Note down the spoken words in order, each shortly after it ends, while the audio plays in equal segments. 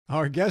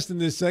Our guest in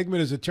this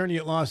segment is attorney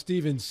at law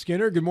Stephen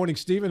Skinner. Good morning,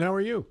 Stephen. How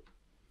are you?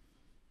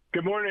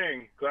 Good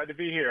morning. Glad to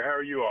be here. How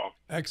are you all?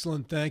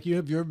 Excellent, thank you.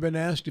 Have you ever been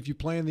asked if you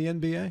play in the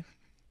NBA?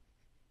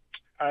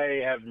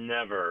 I have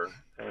never,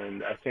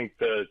 and I think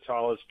the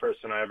tallest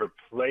person I ever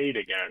played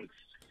against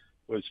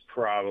was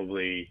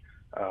probably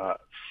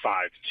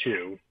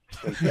 5'2",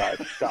 since I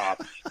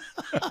stopped.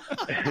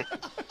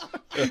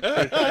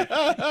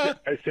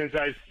 since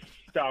I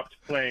stopped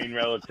playing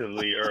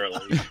relatively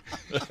early,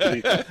 at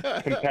least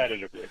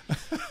competitively.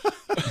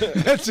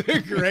 That's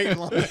a great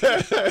line.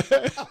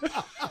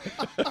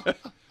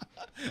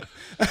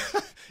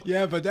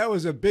 Yeah, but that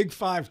was a big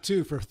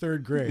 5'2" for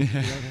third grade.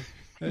 You know?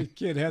 That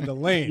kid had the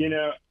lane. You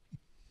know,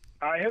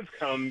 I have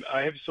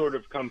sort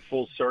of come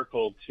full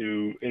circle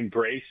to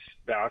embrace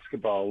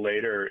basketball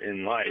later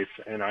in life,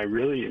 and I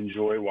really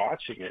enjoy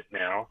watching it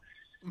now.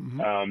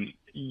 Mm-hmm.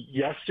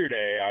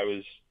 Yesterday, I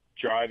was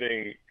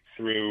driving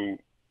through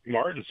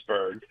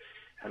Martinsburg,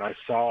 and I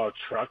saw a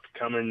truck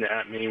coming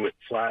at me with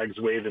flags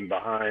waving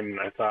behind, and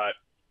I thought,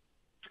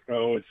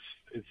 oh,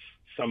 it's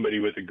somebody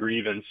with a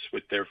grievance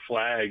with their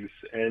flags.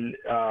 And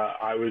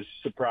I was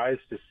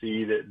surprised to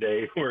see that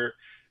they were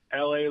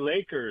LA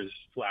Lakers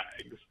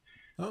flags,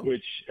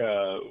 which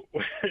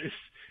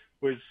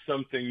was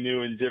something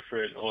new and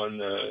different on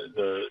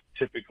the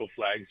typical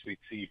flags we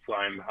see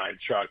flying behind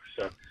trucks.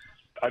 So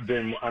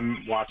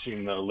I'm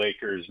watching the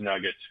Lakers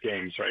Nuggets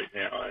games right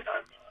now, and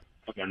I'm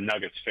a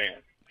Nuggets fan.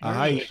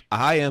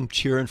 I am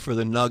cheering for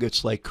the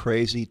Nuggets like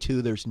crazy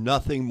too. There's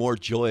nothing more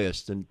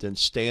joyous than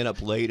staying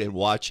up late and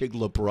watching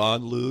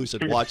LeBron lose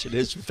and watching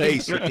his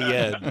face at the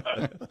end.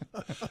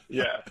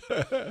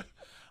 Yeah.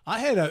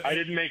 I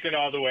didn't make it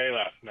all the way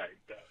last night,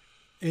 though.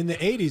 In the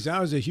 80s, I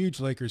was a huge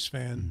Lakers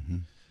fan. Mm-hmm.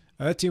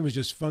 That team was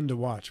just fun to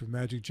watch with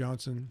Magic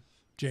Johnson,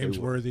 James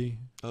Worthy.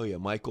 Oh, yeah,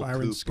 Michael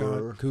Byron Cooper.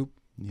 Scott, Coop.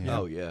 Yeah.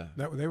 Oh, yeah.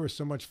 They were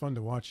so much fun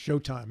to watch.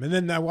 Showtime. And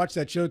then I watched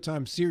that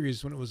Showtime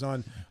series when it was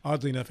on,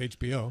 oddly enough,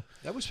 HBO.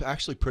 That was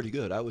actually pretty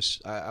good. I was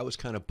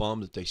kind of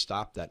bummed that they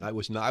stopped that. I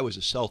was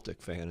a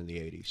Celtic fan in the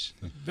 80s.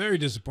 Very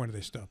disappointed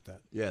they stopped that.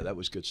 Yeah, that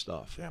was good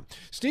stuff. Yeah.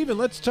 Stephen,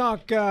 let's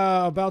talk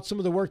about some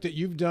of the work that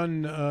you've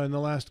done in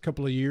the last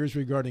couple of years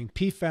regarding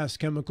PFAS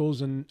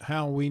chemicals and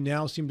how we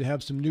now seem to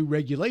have some new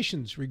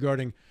regulations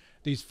regarding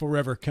these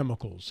forever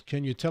chemicals.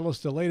 Can you tell us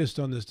the latest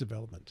on this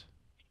development?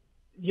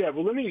 Yeah,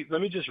 well, let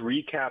me just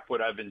recap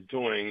what I've been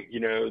doing. You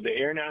know, the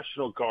Air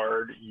National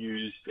Guard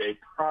used a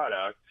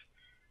product,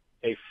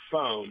 a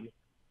foam,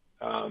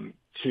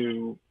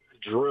 to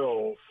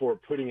drill for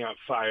putting out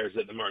fires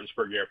at the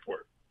Martinsburg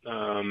Airport.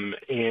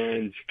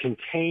 And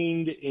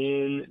contained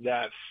in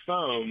that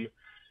foam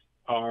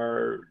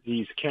are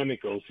these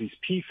chemicals, these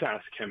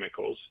PFAS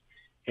chemicals,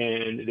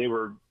 and they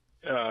were,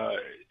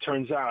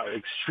 turns out,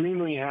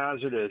 extremely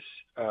hazardous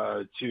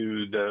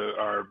to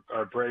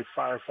our brave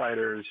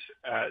firefighters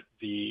at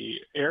the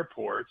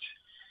airport,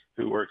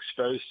 who were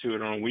exposed to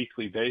it on a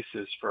weekly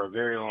basis for a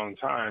very long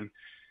time.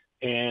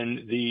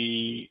 And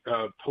the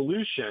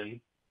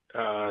pollution,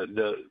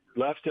 the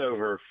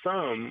leftover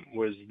foam,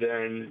 was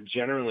then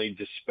generally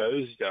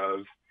disposed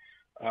of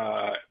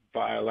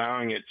by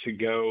allowing it to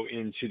go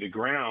into the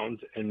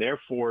ground and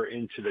therefore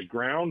into the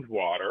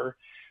groundwater,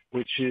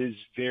 which is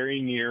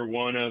very near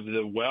one of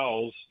the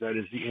wells that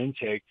is the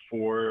intake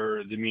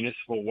for the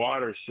municipal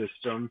water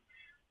system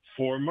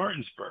for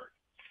Martinsburg.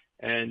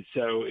 And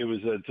so it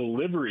was a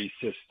delivery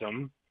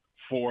system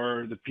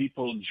for the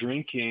people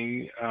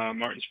drinking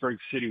Martinsburg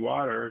city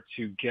water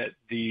to get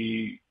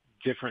the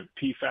different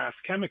PFAS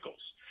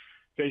chemicals.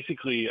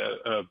 Basically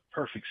a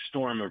perfect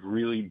storm of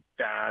really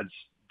bad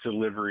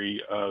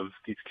delivery of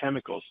these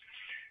chemicals.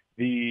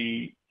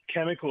 The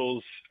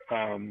chemicals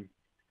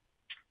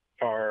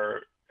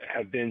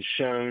have been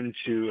shown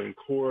to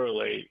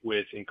correlate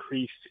with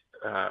increased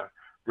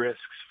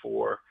risks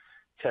for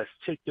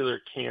testicular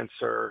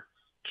cancer,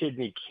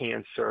 kidney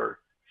cancer,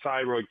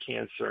 thyroid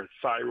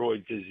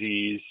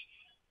disease,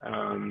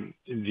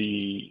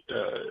 the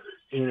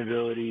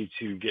inability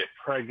to get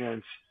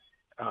pregnant,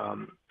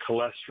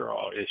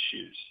 cholesterol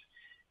issues.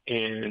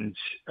 And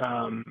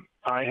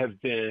I have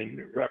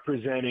been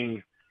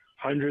representing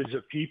hundreds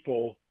of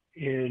people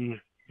in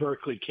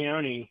Berkeley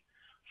County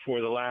for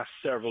the last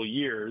several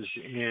years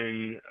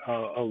in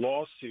a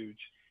lawsuit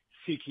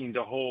seeking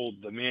to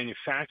hold the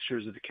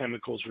manufacturers of the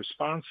chemicals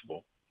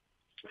responsible.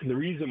 And the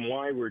reason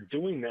why we're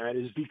doing that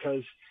is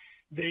because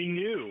they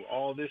knew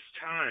all this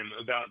time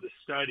about the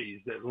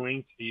studies that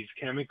linked these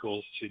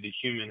chemicals to the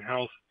human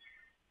health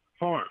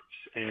harms.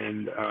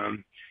 And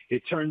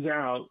it turns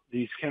out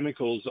these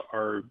chemicals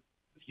are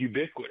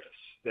ubiquitous.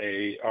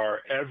 They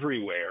are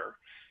everywhere,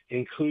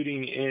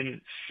 including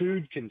in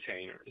food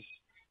containers.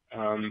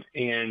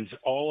 And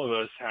all of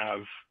us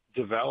have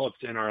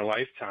developed in our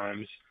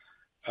lifetimes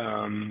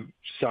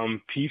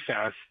some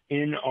PFAS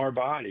in our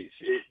bodies.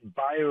 It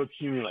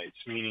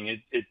bioaccumulates,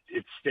 meaning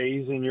it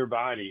stays in your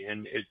body,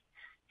 and it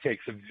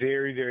takes a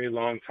very, very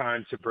long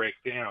time to break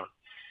down.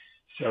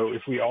 So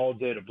if we all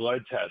did a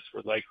blood test,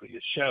 we're likely to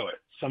show it.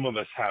 Some of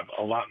us have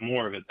a lot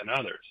more of it than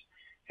others.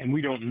 And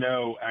we don't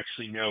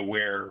actually know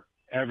where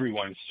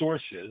everyone's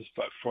source is,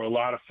 but for a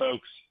lot of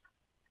folks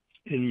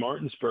in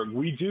Martinsburg,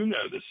 we do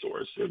know the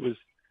source. It was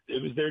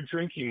their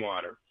drinking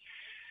water.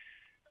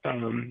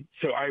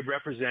 So I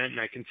represent and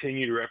I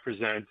continue to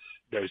represent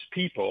those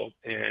people.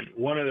 And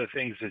one of the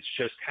things that's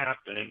just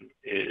happened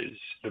is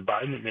the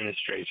Biden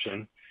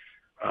administration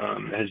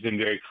has been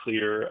very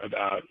clear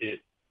about it,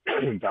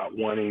 about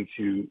wanting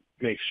to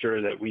make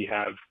sure that we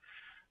have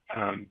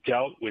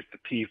dealt with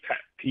the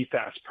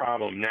PFAS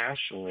problem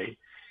nationally,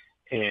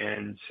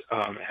 and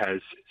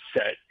has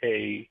set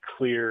a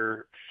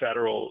clear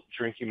federal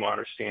drinking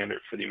water standard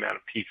for the amount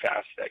of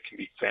PFAS that can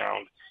be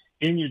found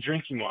in your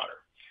drinking water.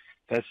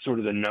 That's sort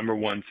of the number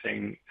one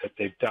thing that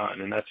they've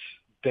done, and that's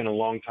been a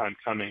long time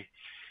coming.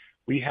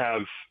 We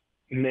have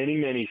many,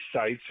 many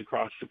sites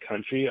across the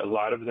country. A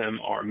lot of them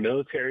are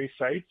military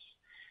sites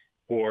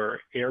or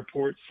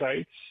airport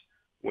sites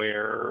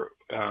where,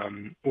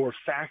 or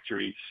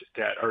factories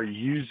that are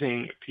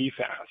using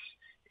PFAS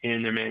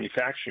in their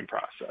manufacturing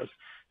process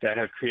that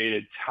have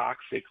created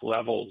toxic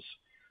levels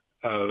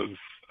of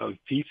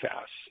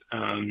PFAS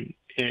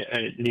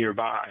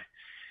nearby.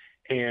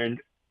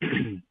 And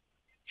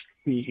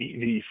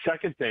the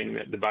second thing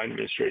that the Biden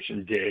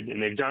administration did,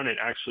 and they've done it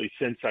actually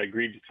since I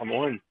agreed to come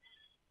on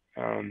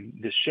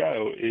the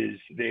show, is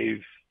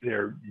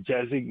they're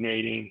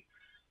designating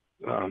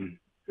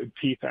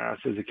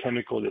PFAS as a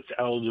chemical that's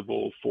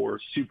eligible for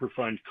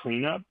Superfund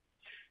cleanup.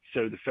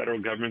 So the federal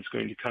government's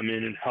going to come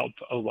in and help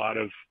a lot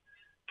of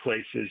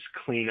places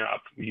clean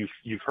up.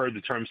 You've heard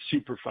the term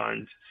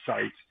Superfund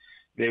sites.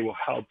 They will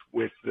help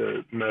with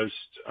the most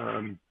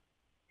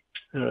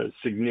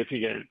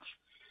significant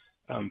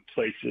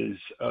places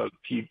of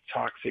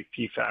toxic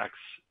PFAS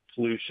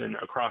pollution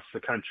across the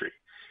country.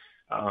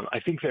 I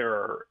think there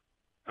are,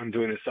 I'm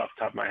doing this off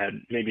the top of my head,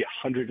 maybe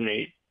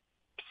 108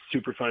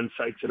 Superfund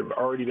sites that have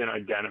already been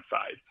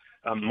identified.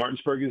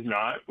 Martinsburg is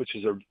not, which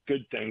is a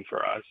good thing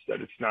for us,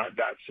 that it's not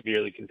that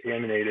severely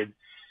contaminated.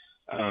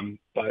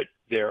 But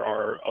there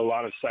are a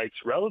lot of sites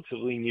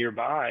relatively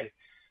nearby,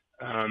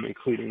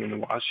 including in the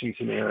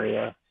Washington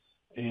area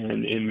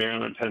and in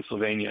Maryland,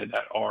 Pennsylvania,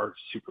 that are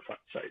Superfund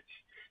sites.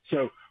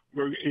 So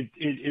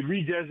it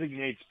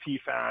redesignates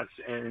PFAS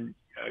and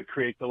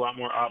creates a lot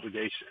more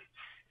obligation.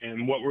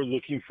 And what we're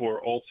looking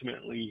for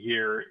ultimately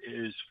here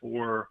is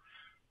for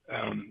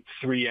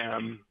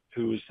 3M,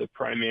 who is the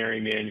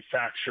primary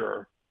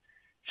manufacturer,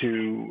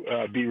 to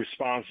be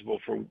responsible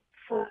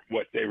for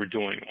what they were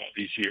doing all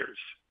these years.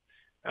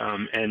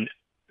 And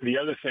the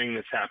other thing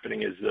that's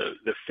happening is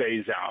the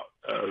phase out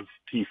of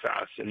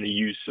PFAS and the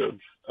use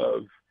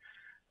of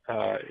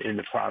in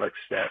the products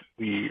that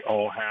we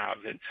all have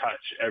and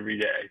touch every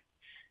day.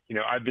 You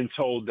know, I've been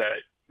told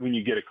that when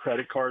you get a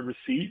credit card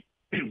receipt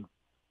and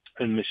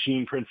the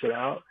machine prints it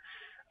out,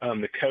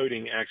 the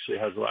coating actually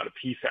has a lot of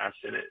PFAS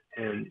in it,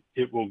 and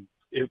it will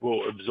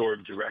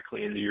absorb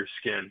directly into your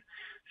skin.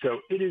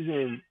 So it is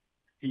in,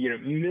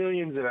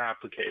 millions of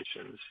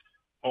applications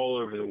all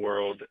over the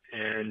world,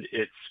 and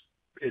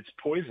it's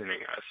poisoning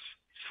us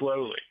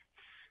slowly.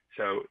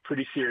 So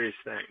pretty serious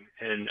thing,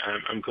 and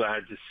I'm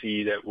glad to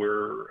see that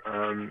we're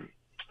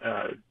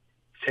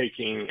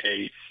taking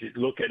a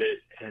look at it,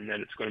 and that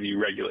it's going to be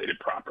regulated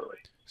properly.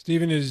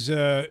 Stephen, is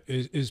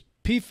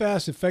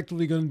PFAS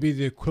effectively going to be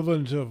the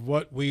equivalent of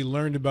what we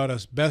learned about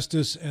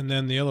asbestos and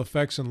then the ill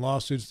effects and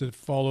lawsuits that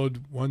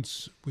followed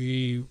once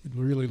we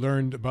really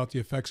learned about the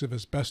effects of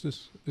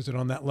asbestos? Is it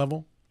on that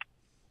level?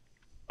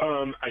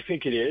 I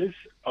think it is,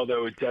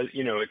 although it does,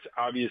 it's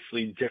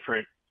obviously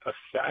different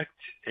effect,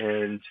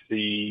 and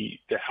the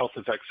health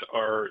effects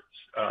are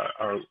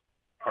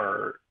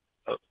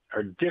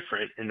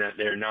different in that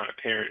they're not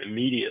apparent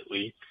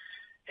immediately.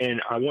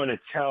 And I want to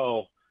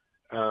tell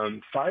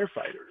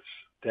firefighters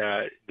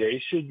that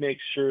they should make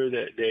sure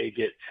that they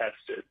get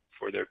tested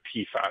for their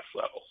PFAS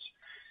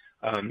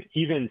levels.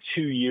 Even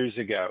 2 years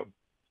ago,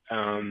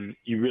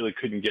 you really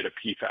couldn't get a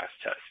PFAS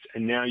test,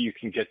 and now you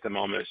can get them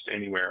almost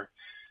anywhere.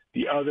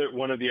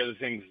 One of the other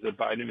things the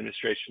Biden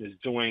administration is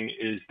doing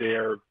is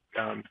they're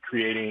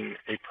creating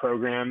a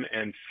program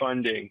and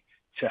funding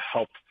to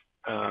help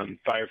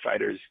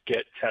firefighters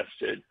get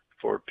tested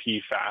for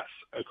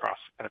PFAS across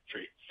the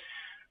country.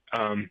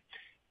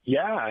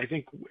 I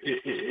think,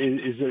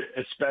 is it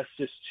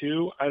asbestos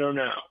too? I don't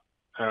know.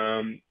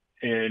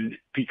 And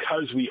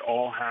because we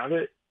all have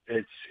it,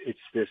 it's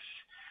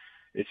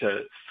a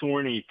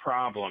thorny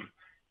problem.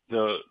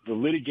 The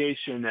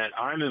litigation that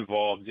I'm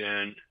involved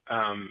in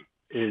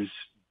is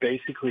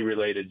basically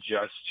related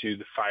just to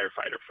the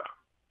firefighter foam.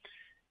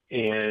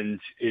 And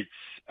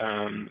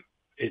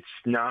it's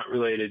not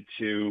related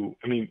to,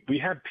 we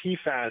have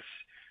PFAS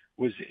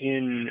was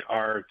in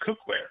our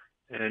cookware,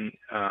 and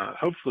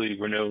hopefully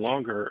you no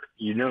longer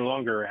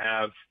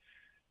have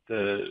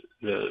the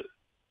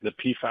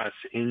PFAS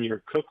in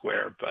your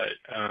cookware, but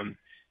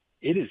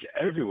it is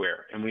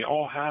everywhere, and we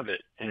all have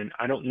it. And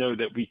I don't know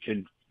that we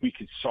could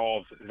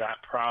solve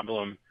that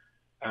problem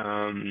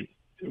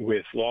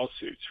with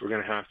lawsuits. We're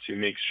going to have to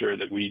make sure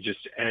that we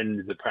just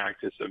end the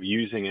practice of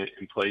using it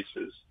in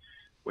places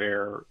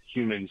where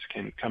humans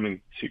can come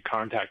into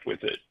contact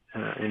with it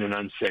in an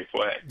unsafe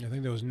way. I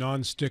think that was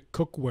non-stick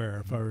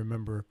cookware, if I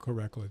remember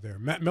correctly there.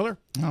 Matt Miller?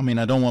 I mean,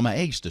 I don't want my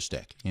eggs to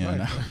stick.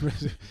 Right.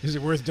 Is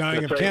it worth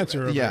dying of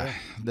cancer? Yeah,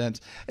 that's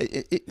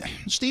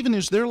Stephen,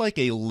 is there like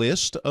a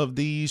list of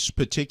these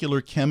particular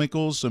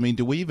chemicals? I mean,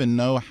 do we even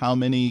know how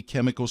many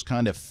chemicals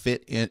kind of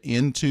fit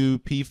into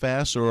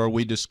PFAS, or are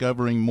we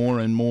discovering more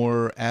and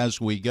more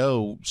as we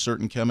go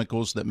certain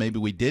chemicals that maybe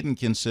we didn't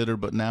consider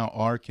but now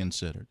are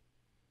considered?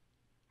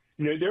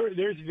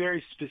 There's a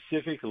very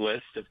specific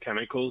list of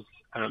chemicals.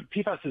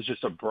 PFAS is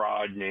just a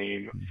broad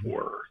name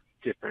for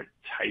different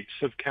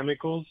types of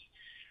chemicals.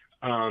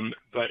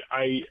 But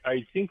I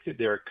think that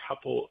there are a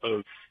couple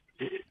of,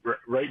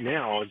 right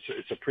now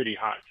it's a pretty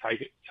hot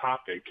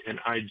topic.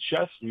 And I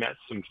just met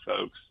some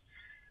folks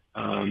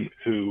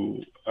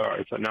who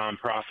it's a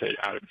nonprofit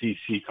out of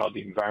DC called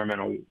the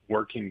Environmental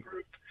Working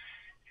Group.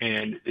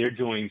 And they're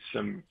doing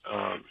some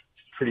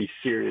pretty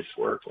serious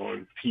work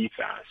on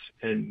PFAS.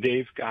 And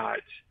they've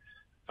got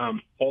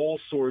all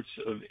sorts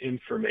of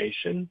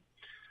information,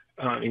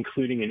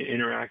 including an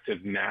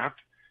interactive map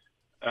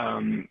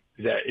and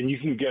you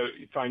can go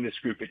find this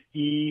group at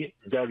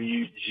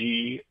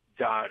ewg.org.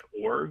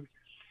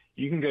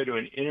 You can go to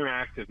an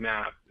interactive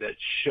map that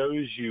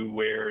shows you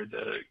where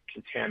the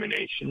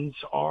contaminations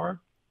are,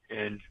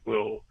 and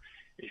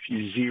if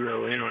you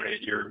zero in on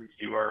it,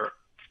 you are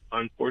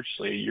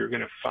unfortunately you're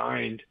going to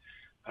find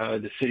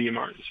the city of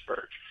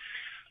Martinsburg.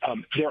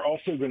 They're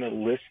also going to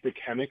list the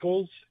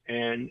chemicals,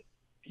 and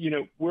we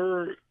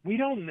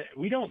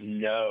don't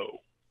know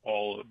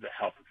all of the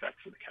health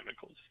effects of the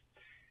chemicals.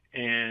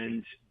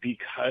 And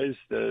because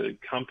the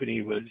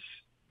company was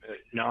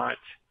not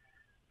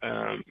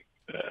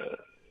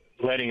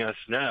letting us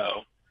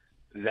know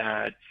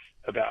that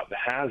about the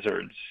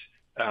hazards,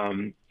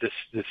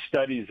 the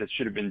studies that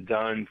should have been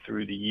done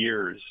through the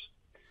years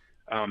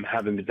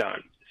haven't been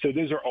done. So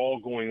those are all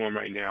going on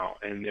right now,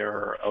 and there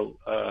are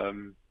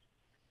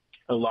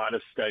a lot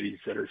of studies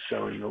that are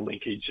showing the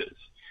linkages.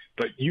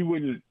 But you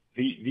wouldn't.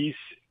 These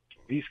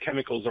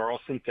chemicals are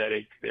all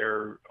synthetic.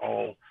 They're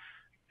all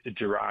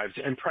derived,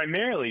 and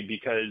primarily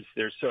because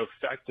they're so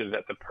effective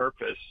at the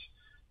purpose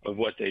of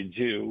what they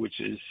do, which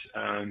is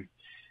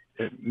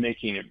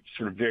making it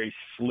sort of very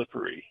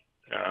slippery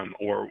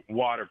or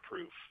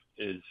waterproof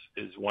is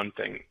one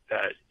thing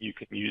that you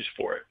can use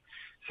for it.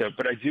 So,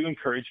 but I do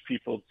encourage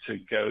people to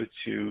go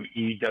to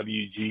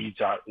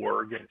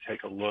ewg.org and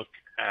take a look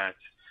at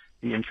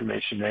the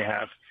information they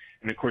have.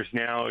 And of course,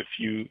 now if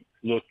you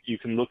look, you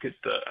can look at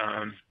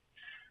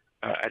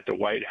the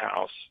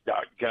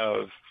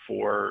whitehouse.gov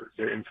for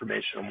their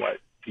information on what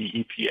the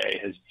EPA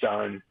has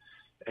done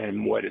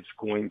and what it's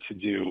going to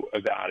do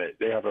about it.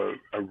 They have a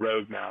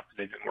roadmap.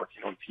 They've been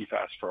working on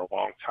PFAS for a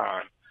long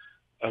time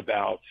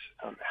about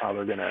how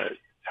they're going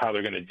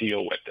to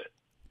deal with it.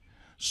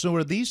 So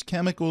are these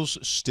chemicals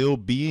still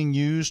being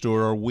used,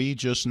 or are we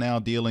just now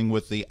dealing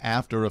with the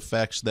after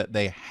effects that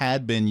they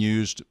had been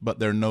used, but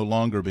they're no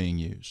longer being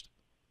used?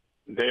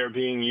 They are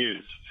being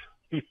used.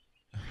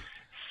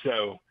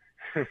 So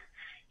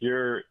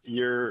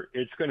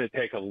it's going to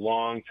take a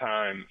long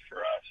time for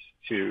us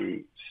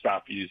to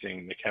stop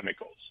using the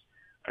chemicals.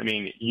 I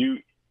mean, you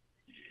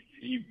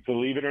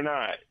believe it or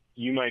not,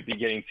 you might be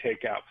getting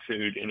takeout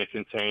food in a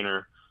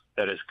container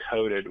that is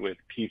coated with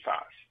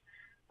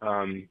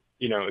PFAS.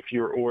 If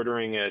you're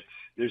ordering it,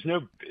 there's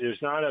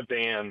not a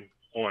ban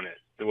on it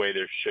the way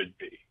there should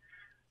be.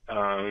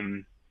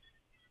 And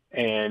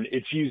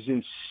it's used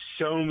in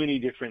so many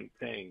different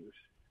things.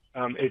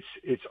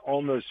 It's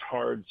almost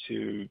hard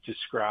to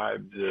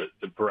describe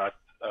the breadth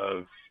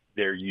of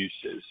their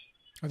uses.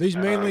 Are these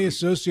mainly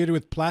associated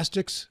with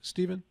plastics,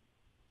 Stephen?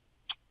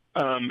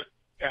 I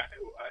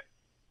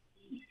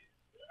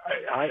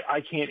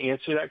can't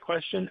answer that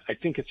question. I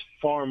think it's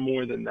far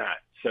more than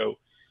that. So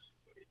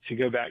to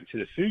go back to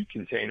the food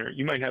container,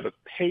 you might have a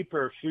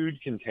paper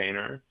food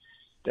container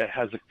that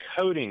has a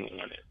coating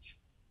on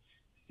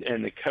it,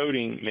 and the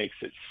coating makes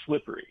it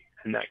slippery,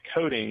 and that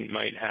coating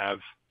might have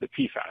the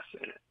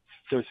PFAS in it.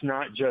 So it's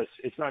not just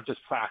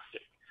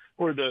plastic.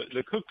 Or the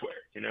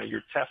cookware,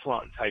 your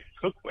Teflon type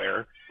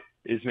cookware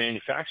is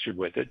manufactured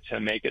with it to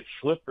make it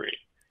slippery.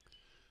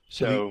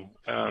 So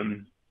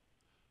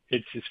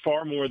it's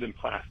far more than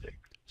plastic.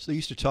 So they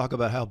used to talk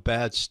about how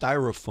bad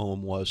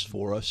styrofoam was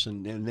for us,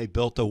 and they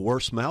built a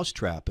worse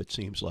mousetrap, it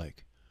seems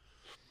like.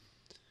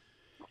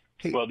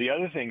 Hey. Well, the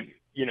other thing,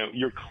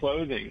 your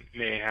clothing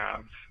may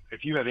have,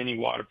 if you have any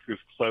waterproof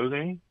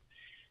clothing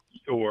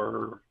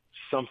or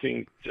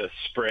something to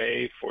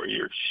spray for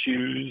your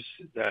shoes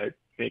that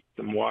make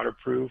them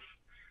waterproof,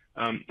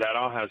 that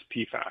all has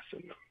PFAS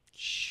in them.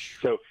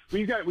 So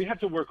we have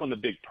to work on the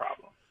big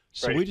problem.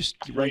 So right? we just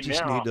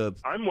now, need to.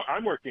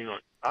 I'm working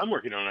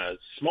on a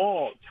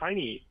small,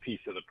 tiny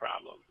piece of the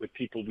problem with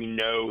people we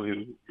know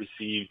who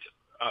received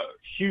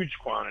huge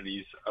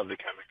quantities of the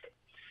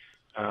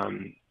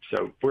chemical.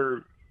 So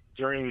we're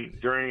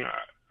during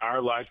our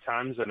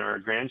lifetimes and our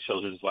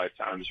grandchildren's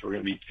lifetimes, we're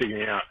going to be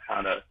figuring out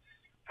how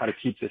to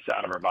keep this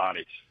out of our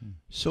bodies.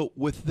 So,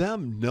 with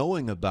them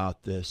knowing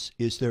about this,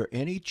 is there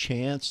any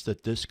chance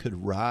that this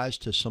could rise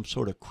to some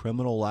sort of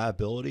criminal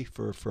liability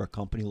for a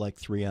company like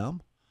 3M?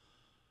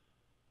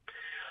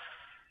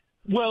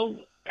 Well,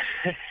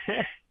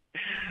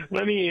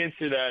 let me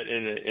answer that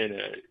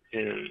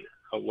in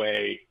a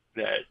way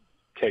that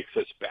takes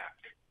us back.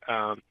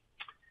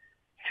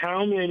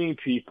 How many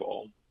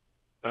people,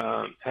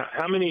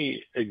 how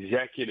many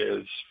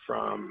executives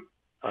from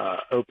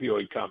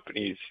opioid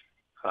companies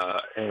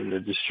and the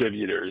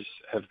distributors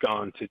have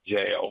gone to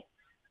jail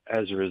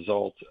as a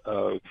result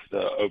of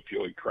the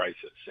opioid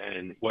crisis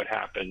and what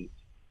happened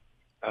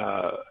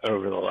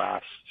over the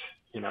last,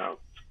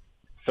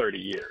 30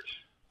 years?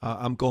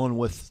 I'm going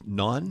with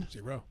none.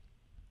 0.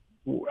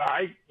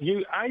 I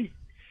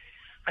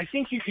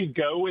think you could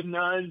go with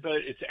none,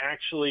 but it's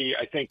actually,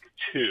 I think,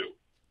 2.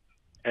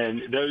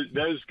 And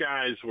those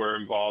guys were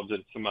involved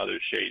in some other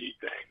shady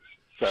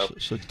things.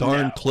 So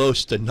darn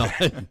close to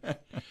none.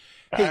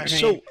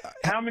 Hey,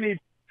 how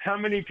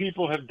many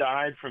people have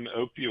died from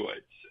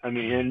opioids? I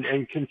mean,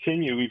 and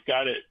continue. We've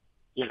got it,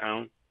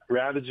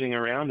 ravaging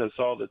around us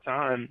all the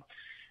time.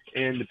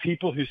 And the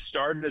people who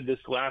started this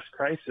last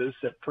crisis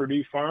at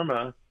Purdue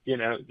Pharma,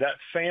 that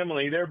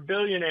family, they're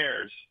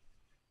billionaires.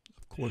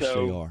 Of course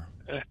they are.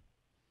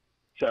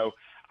 So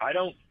I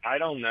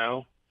don't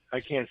know. I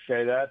can't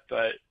say that,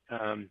 but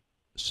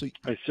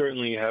I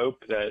certainly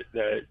hope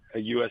that a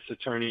U.S.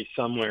 attorney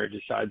somewhere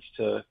decides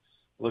to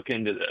look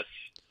into this.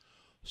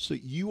 So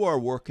you are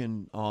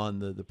working on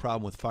the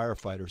problem with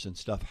firefighters and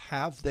stuff.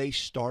 Have they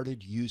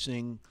started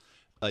using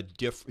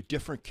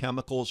different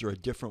chemicals or a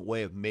different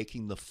way of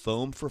making the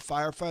foam for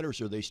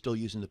firefighters, or are they still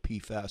using the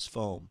PFAS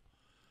foam?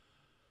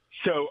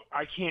 So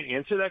I can't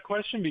answer that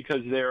question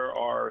because there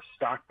are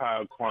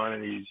stockpiled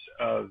quantities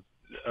of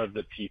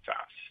the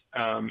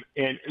PFAS.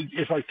 And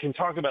if I can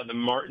talk about the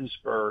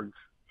Martinsburg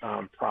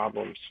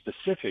problem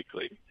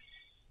specifically,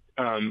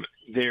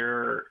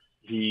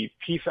 the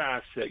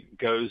PFAS that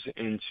goes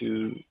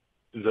into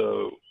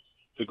the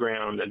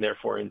ground and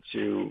therefore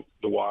into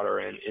the water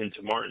and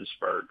into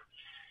Martinsburg,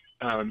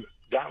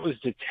 that was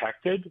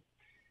detected,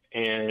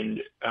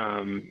 and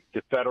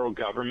the federal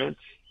government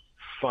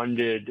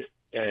funded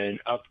an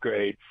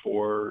upgrade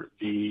for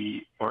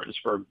the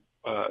Martinsburg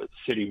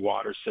city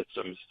water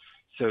systems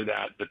so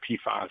that the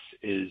PFAS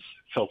is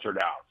filtered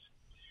out.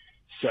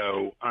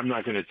 So I'm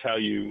not going to tell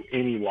you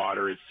any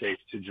water is safe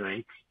to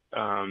drink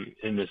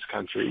in this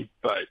country,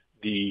 but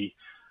the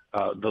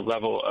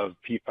level of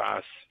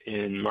PFAS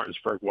in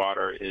Martinsburg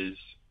water is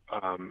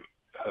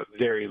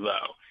very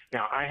low.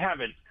 Now, I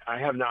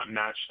have not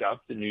matched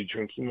up the new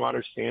drinking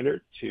water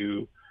standard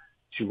to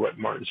what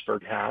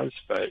Martinsburg has,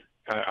 but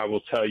I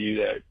will tell you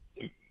that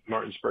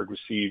Martinsburg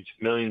received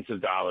millions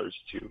of dollars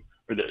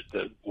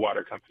the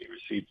water company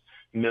received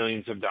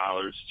millions of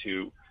dollars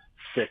to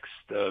fix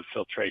the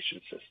filtration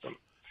system.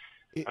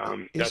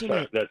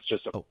 That's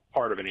just a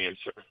part of an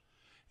answer.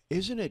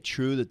 Isn't it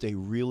true that they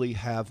really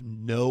have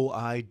no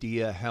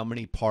idea how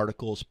many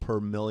particles per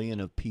million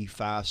of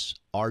PFAS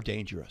are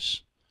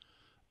dangerous?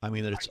 I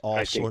mean, that it's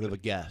all sort of a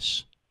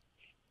guess.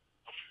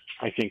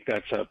 I think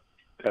that's a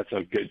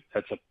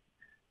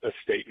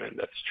statement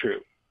that's true.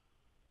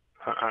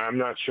 I'm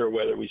not sure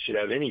whether we should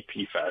have any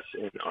PFAS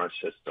in our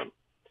system.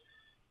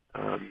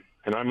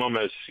 And I'm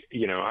almost,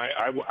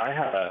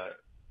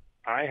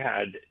 I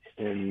had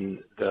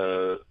in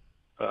the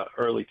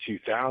early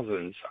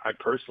 2000s, I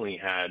personally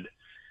had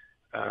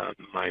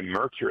my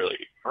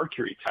mercury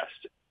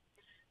tested,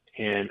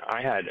 and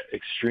I had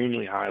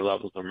extremely high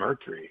levels of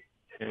mercury.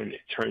 And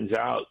it turns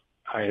out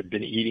I had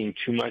been eating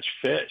too much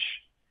fish,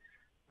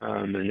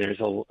 and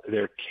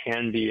there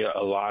can be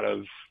a lot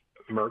of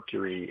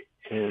mercury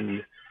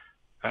in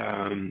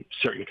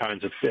certain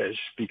kinds of fish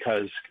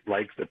because,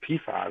 like the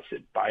PFAS,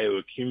 it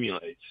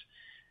bioaccumulates,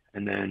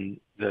 and then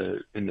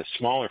in the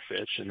smaller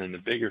fish, and then the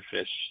bigger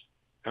fish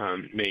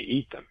may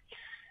eat them,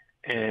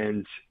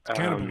 and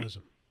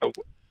cannibalism.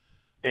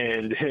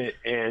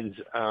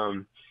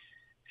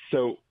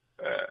 So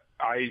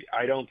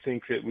I don't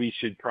think that we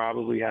should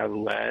probably have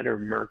lead or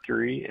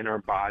mercury in our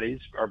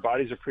bodies. Our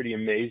bodies are pretty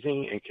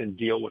amazing and can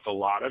deal with a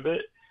lot of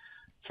it.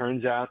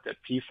 Turns out that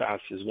PFAS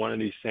is one of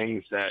these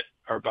things that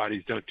our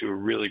bodies don't do a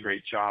really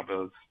great job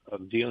of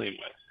dealing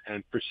with.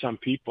 And for some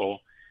people,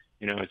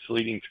 it's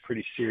leading to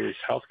pretty serious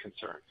health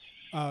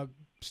concerns.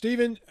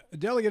 Stephen,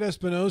 Delegate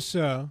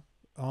Espinosa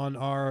on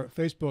our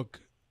Facebook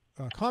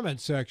comment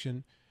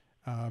section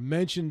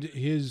mentioned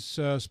his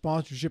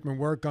sponsorship and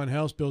work on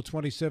House Bill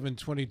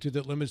 2722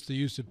 that limits the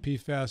use of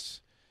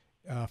PFAS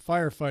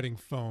firefighting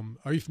foam.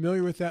 Are you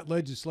familiar with that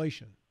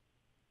legislation?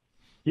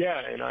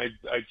 Yeah, and I'd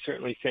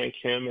certainly thank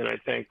him, and I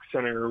thank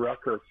Senator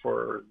Rucker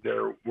for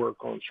their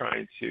work on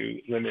trying to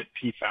limit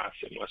PFAS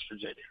in West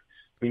Virginia.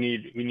 We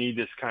need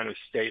this kind of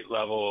state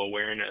level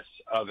awareness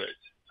of it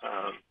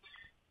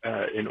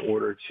in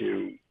order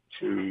to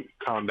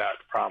combat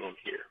the problem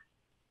here.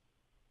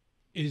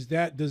 Does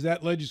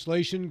that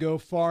legislation go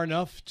far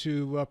enough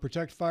to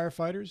protect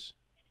firefighters?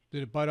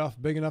 Did it bite off a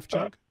big enough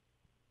chunk?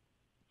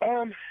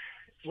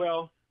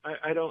 Well,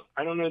 I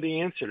don't know the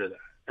answer to that.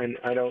 and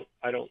I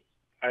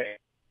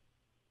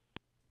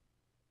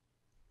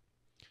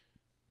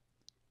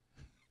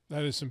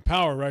That is some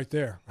power right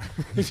there.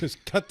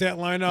 Just cut that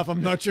line off.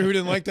 I'm not sure who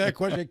didn't like that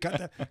question.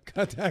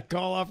 Cut that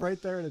call off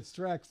right there in its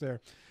tracks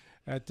there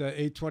at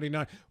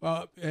 8:29.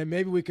 And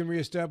maybe we can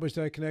reestablish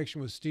that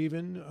connection with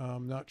Stephen.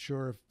 I'm not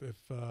sure if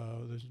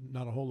there's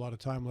not a whole lot of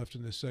time left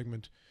in this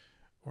segment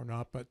or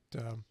not. But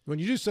when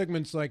you do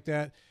segments like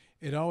that,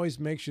 it always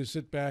makes you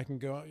sit back and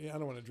go, yeah, I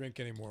don't want to drink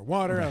any more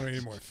water. I don't want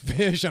any more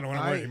fish. I don't want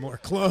to wear any more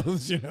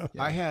clothes.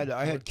 I had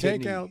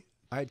takeout.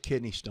 I had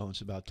kidney stones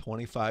about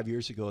 25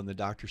 years ago, and the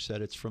doctor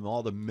said it's from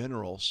all the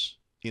minerals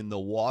in the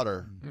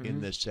water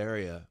in this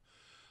area,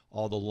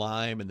 all the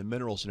lime and the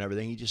minerals and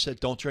everything. He just said,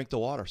 don't drink the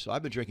water. So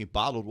I've been drinking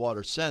bottled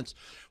water since,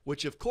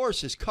 which, of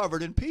course, is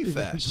covered in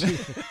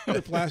PFAS.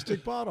 The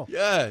plastic bottle.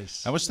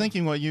 Yes. I was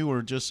thinking what you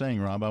were just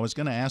saying, Rob. I was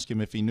going to ask him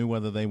if he knew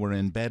whether they were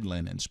in bed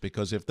linens,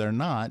 because if they're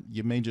not,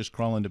 you may just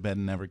crawl into bed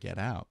and never get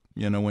out.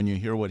 You know, when you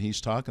hear what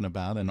he's talking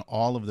about and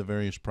all of the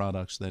various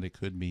products that it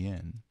could be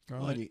in.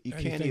 Well, you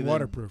can't even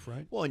waterproof,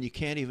 right? Well, and you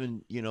can't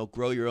even,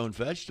 grow your own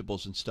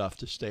vegetables and stuff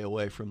to stay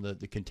away from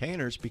the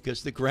containers,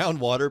 because the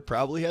groundwater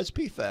probably has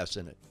PFAS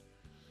in it.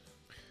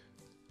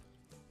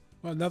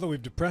 Well, now that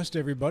we've depressed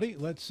everybody,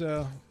 let's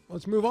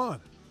move on.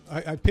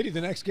 I pity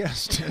the next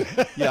guest.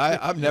 Yeah,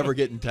 I'm never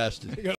getting tested.